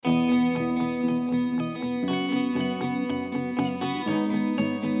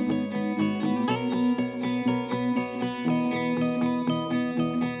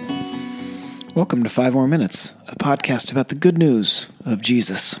Welcome to 5 More Minutes, a podcast about the good news of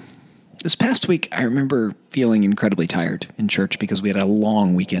Jesus. This past week, I remember feeling incredibly tired in church because we had a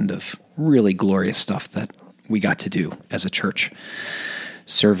long weekend of really glorious stuff that we got to do as a church,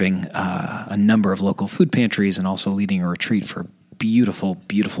 serving a number of local food pantries and also leading a retreat for a beautiful,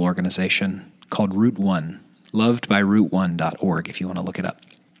 beautiful organization called Route One, loved by route1.org if you want to look it up.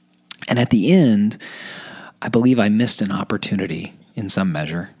 And at the end, I believe I missed an opportunity in some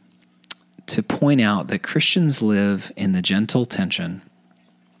measure to point out that Christians live in the gentle tension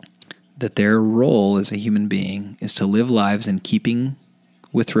that their role as a human being is to live lives in keeping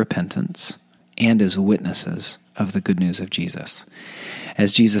with repentance and as witnesses of the good news of Jesus.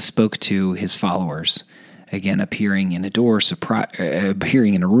 As Jesus spoke to his followers, again, appearing in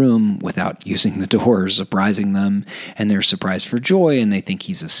a room without using the door, surprising them, and they're surprised for joy, and they think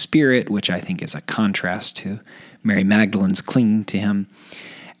he's a spirit, which I think is a contrast to Mary Magdalene's clinging to him.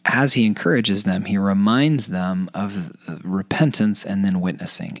 As he encourages them, he reminds them of repentance and then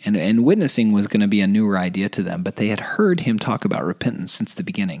witnessing. And witnessing was going to be a newer idea to them, but they had heard him talk about repentance since the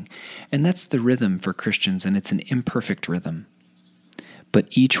beginning. And that's the rhythm for Christians, and it's an imperfect rhythm. But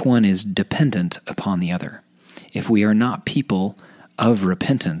each one is dependent upon the other. If we are not people of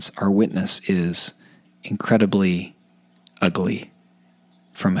repentance, our witness is incredibly ugly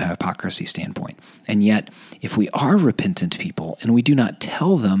from a hypocrisy standpoint. And yet, if we are repentant people and we do not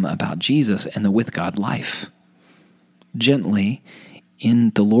tell them about Jesus and the with God life, gently,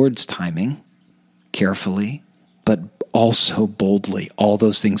 in the Lord's timing, carefully, but also boldly, all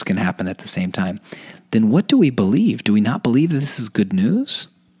those things can happen at the same time, then what do we believe? Do we not believe that this is good news?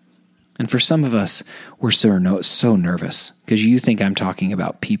 And for some of us, we're so nervous because you think I'm talking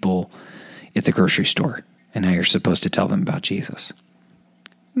about people at the grocery store and how you're supposed to tell them about Jesus.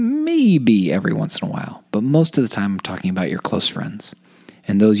 Maybe every once in a while, but most of the time I'm talking about your close friends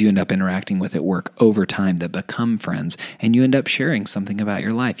and those you end up interacting with at work over time that become friends, and you end up sharing something about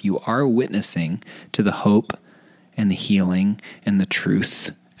your life. You are witnessing to the hope and the healing and the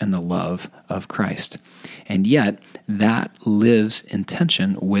truth and the love of Christ. And yet, that lives in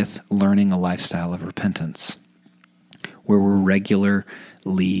tension with learning a lifestyle of repentance, where we're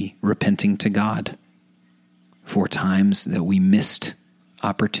regularly repenting to God for times that we missed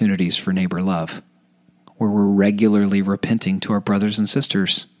opportunities for neighbor love, where we're regularly repenting to our brothers and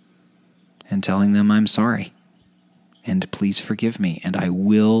sisters and telling them, I'm sorry, and please forgive me, and I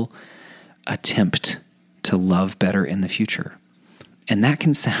will attempt to love better in the future. And that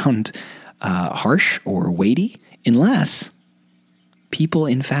can sound harsh or weighty unless people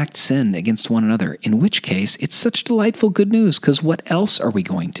in fact sin against one another, in which case it's such delightful good news, because what else are we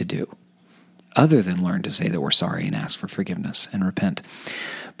going to do other than learn to say that we're sorry and ask for forgiveness and repent?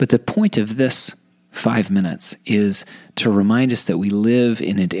 But the point of this 5 minutes is to remind us that we live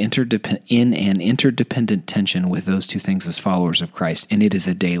in an interdependent tension with those two things as followers of Christ, and it is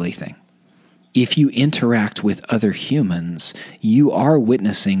a daily thing. If you interact with other humans, you are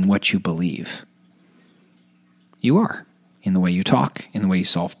witnessing what you believe. You are, in the way you talk, in the way you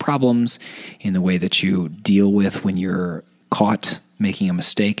solve problems, in the way that you deal with when you're caught making a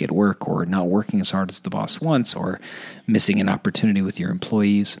mistake at work or not working as hard as the boss wants or missing an opportunity with your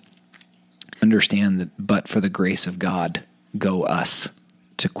employees. Understand that, but for the grace of God, go us,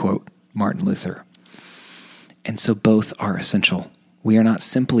 to quote Martin Luther. And so both are essential. We are not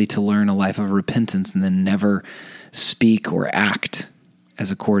simply to learn a life of repentance and then never speak or act as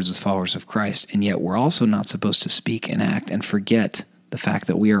accords with followers of Christ. And yet we're also not supposed to speak and act and forget the fact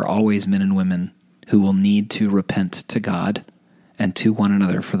that we are always men and women who will need to repent to God and to one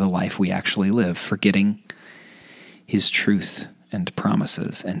another for the life we actually live, forgetting his truth and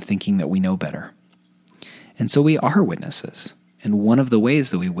promises and thinking that we know better. And so we are witnesses. And one of the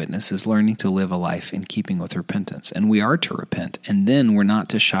ways that we witness is learning to live a life in keeping with repentance. And we are to repent. And then we're not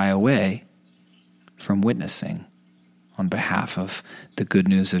to shy away from witnessing on behalf of the good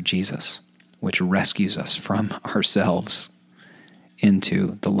news of Jesus, which rescues us from ourselves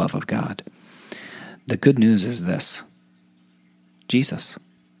into the love of God. The good news is this: Jesus.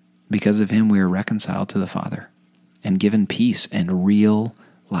 Because of him, we are reconciled to the Father and given peace and real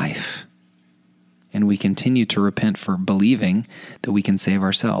life. And we continue to repent for believing that we can save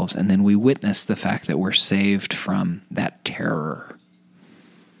ourselves. And then we witness the fact that we're saved from that terror.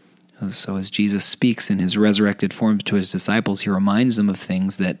 So as Jesus speaks in his resurrected form to his disciples, he reminds them of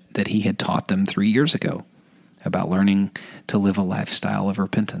things that he had taught them 3 years ago about learning to live a lifestyle of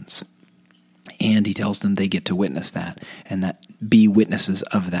repentance. And he tells them they get to witness that and that be witnesses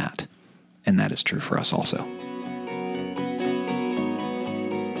of that. And that is true for us also.